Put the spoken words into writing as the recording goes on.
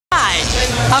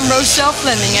I'm Rochelle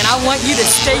Fleming, and I want you to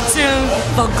stay tuned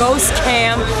for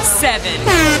GHOSTCAM7.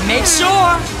 Make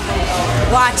sure,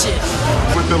 watch it.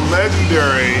 With the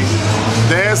legendary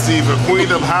dance diva,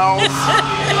 queen of house,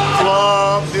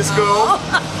 club, disco.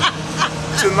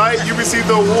 Tonight you received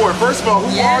the award. First of all,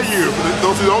 who are you? For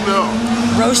those who don't know.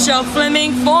 Rochelle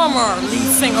Fleming, former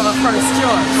lead singer of First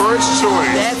Choice. First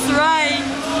Choice. That's right.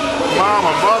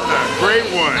 Mama, mother, great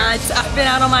one. I've been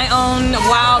out on my own.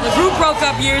 Wow, the group broke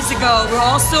up years ago. We're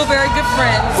all still very good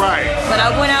friends. Right. But I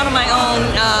went out on my own,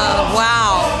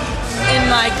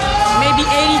 in like maybe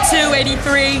 82,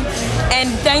 83. And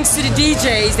thanks to the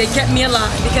DJs, they kept me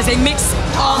alive because they mixed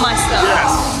all my stuff.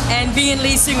 Yes. And being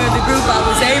lead singer of the group, I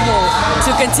was able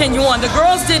to continue on. The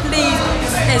girls did lead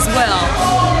as well.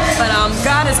 But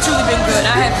God has truly been good.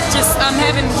 I'm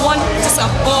having just a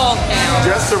ball now.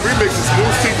 Just the remixes,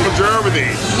 Moose Teeth from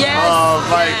Germany. Yes.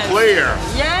 Claire.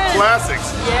 Yes.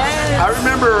 Classics. Yes. I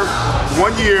remember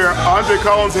one year, Andre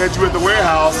Collins had you at the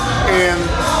warehouse, and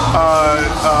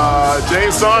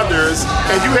James Saunders,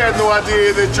 and you had no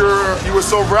idea that you were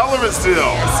so relevant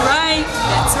still. That's right.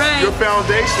 That's right. Your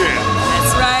foundation.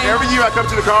 That's right. Every year I come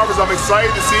to the conference, I'm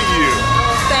excited to see you.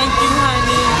 Thank you,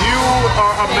 honey. You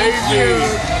are amazing.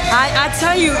 I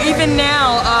tell you, even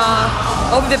now,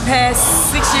 over the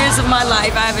past 6 years of my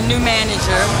life, I have a new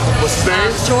manager. What's his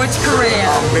name? George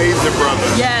Correa. Amazing brother.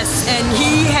 Yes, and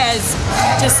he has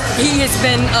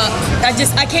been,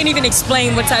 I can't even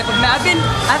explain what type of man.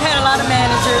 I've had a lot of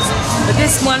managers, but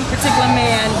this one particular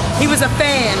man, he was a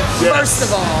fan, first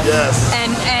of all. Yes.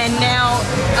 And now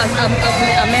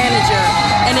a manager.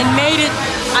 And it made it,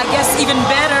 I guess, even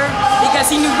better because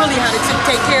he knew really how to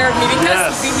take care of me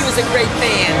because he was a great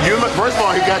fan. First of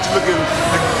all, he got you looking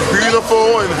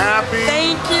beautiful and happy.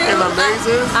 Thank you. And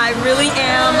amazing. I really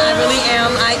am. I really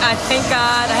am. I thank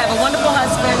God. I have a wonderful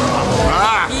husband.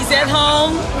 He's at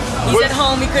home. He's at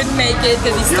home. He couldn't make it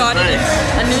because he started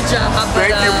a new job.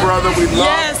 Thank you, brother. We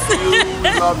love you.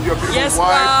 We love your beautiful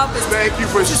wife. Rob. Thank you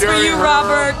for sharing for you,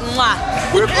 Robert.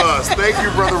 With us. Thank you,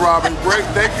 brother Robert.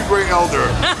 Thank you, great elder.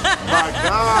 My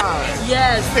God.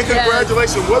 Yes. And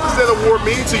congratulations. What does that award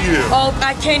mean to you? Oh,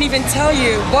 I can't even tell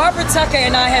you. Barbara Tucker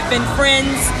and I have been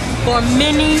friends for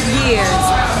many years,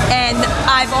 and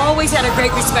I've always had a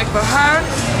great respect for her,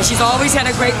 and she's always had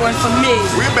a great one for me.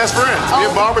 We're best friends. Me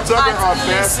and Barbara Tucker are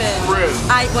best friends.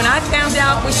 When I found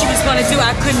out what she was going to do,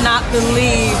 I could not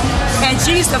believe. And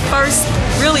she's the first,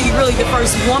 really the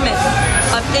first woman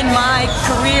in my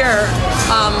career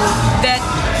that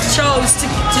chose to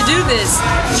do this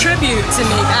tribute to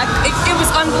me. It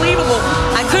was unbelievable.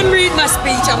 I couldn't read my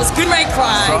speech. I was getting ready to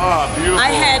cry. Oh, beautiful.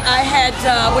 I had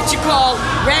what you call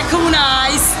raccoon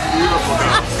eyes. Beautiful.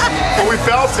 But we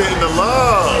felt it in the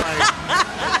love.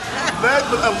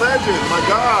 A legend, my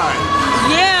God.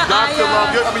 Yeah, Dr.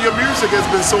 Love. I mean, your music has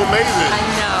been so amazing.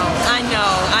 I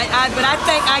know. But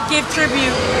I give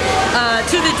tribute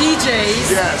to the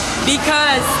DJs. Yes.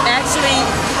 Because actually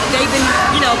they've been,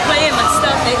 playing my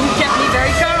stuff. They kept me very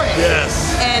current.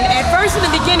 Yes. And at first in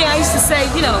the beginning, I used to say,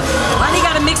 why they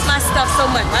gotta mix my stuff so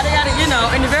much? Why they gotta,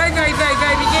 in the very beginning.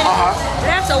 But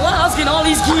after a while, I was getting all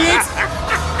these gigs.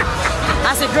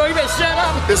 I said, girl, you better shut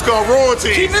up. It's called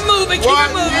royalties. Keep it moving, keep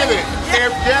it moving.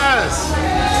 Yes.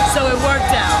 So it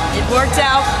worked out. It worked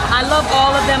out. I love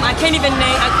all of them. I can't even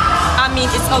name,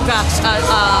 it's,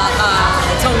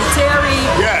 Tony Terry,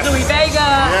 Louis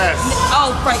Vega,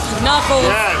 Frankie Knuckles,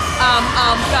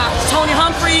 Tony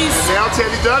Humphries. Now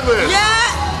Teddy Douglas.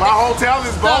 My hometown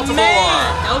is Baltimore.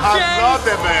 I love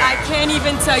that man. I can't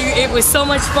even tell you, it was so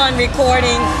much fun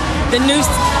recording the new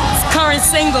current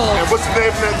single. And what's the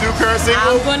name of that new current single?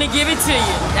 I'm going to give it to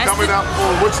you. Coming out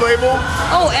on which label?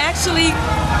 Oh, actually,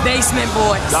 Basement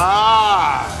Boys.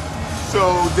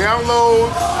 So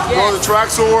download, go to the track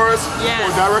source,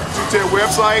 or direct to their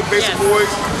website,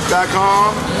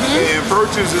 basicboys.com, and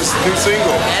purchase this new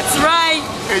single. That's right.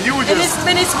 And you were just...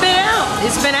 And it's been out.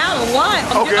 It's been out a while.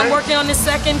 I'm working on the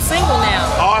second single now.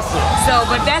 Awesome. So,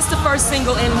 but that's the first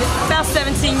single in about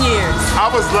 17 years. I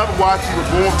was loving watching you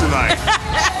perform tonight.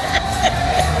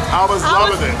 I was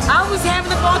loving it. I was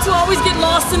having the fun to always get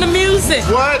lost in the music.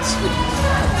 What?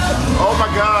 Oh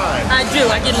my God. I do.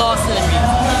 I get lost in the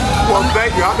music. Well,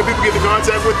 thank you. How can people get in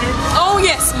contact with you? Oh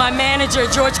yes, my manager,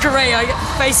 George Correa,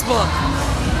 Facebook.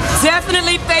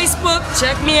 Definitely Facebook.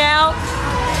 Check me out.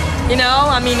 And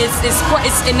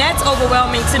that's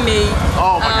overwhelming to me.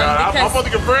 Oh my God, I'm supposed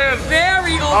to get friends.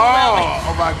 Very overwhelming.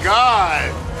 Oh my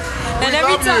God. And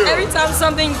every time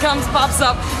something pops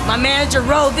up, my manager,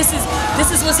 Ro, this is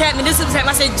what's happening. This is what's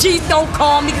happening. I say, geez, don't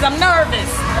call me because I'm nervous.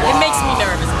 It makes me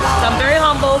nervous. So I'm very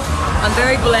humble. I'm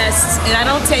very blessed, and I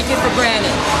don't take it for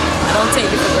granted. I don't take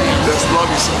it for granted. love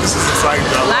you. So this is exciting.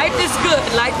 Life is good.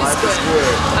 Life is good.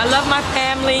 I love my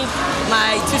family.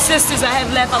 My 2 sisters I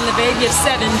have left. I'm the baby of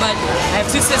 7, but I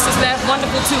have 2 sisters left.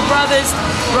 Wonderful 2 brothers,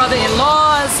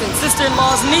 brother-in-laws, and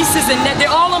sister-in-laws, nieces, and they're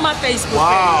all on my Facebook page.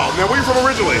 Wow. Now, where are you from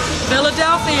originally?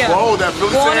 Philadelphia. Whoa, that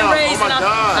Philly Born town. and raised, Oh my and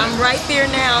God. I'm right there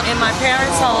now in my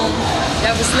parents' home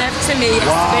that was left to me as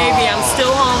a baby. I'm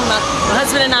still home. My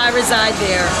husband and I reside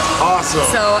there. Awesome.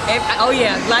 So, oh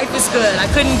yeah, life is good.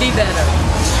 I couldn't be better.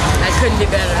 I couldn't be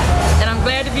better. And I'm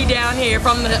glad to be down here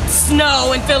from the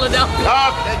snow in Philadelphia.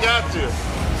 I got you.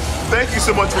 Thank you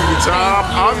so much for your time.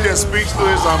 I'm just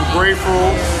speechless. I'm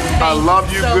grateful. I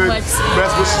love you. So Good. much,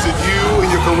 Best wishes to you and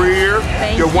your career.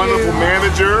 Thank your you. wonderful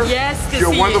manager. Yes,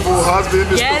 your wonderful husband,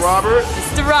 Mr. Yes, Robert.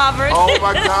 Mr. Robert. Oh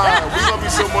my God. We love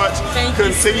you so much. Thank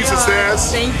you. Continued sweetheart.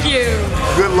 success. Thank you.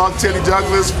 Good luck, Teddy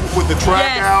Douglas, with the track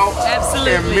Yes, out.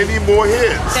 absolutely. And many more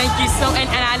hits. Thank you so, and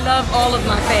I love all of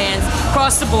my fans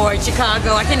across the board.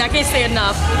 Chicago, I can't say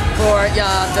enough for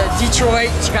the Detroit,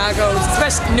 Chicago,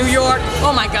 especially New York.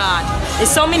 Oh my God, there's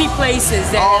so many places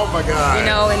that. Oh my God. You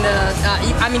know, and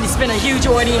I mean, it's been a huge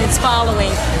audience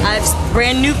following. I have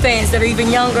brand new fans that are even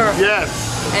younger. Yes.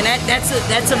 And that's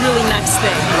a really nice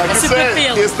thing. Like That's I a said, good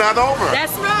feeling. it's not over.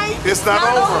 That's right. It's not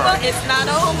over. It's not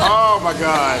over. Oh my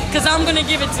God. Because I'm gonna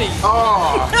give it to you.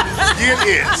 Oh, get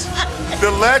it.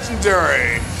 The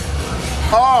legendary.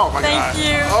 Oh my God. Thank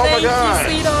you. Oh my Thank God.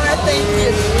 you, sweetheart. Thank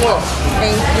you.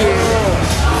 Thank you.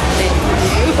 Thank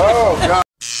you. Oh God.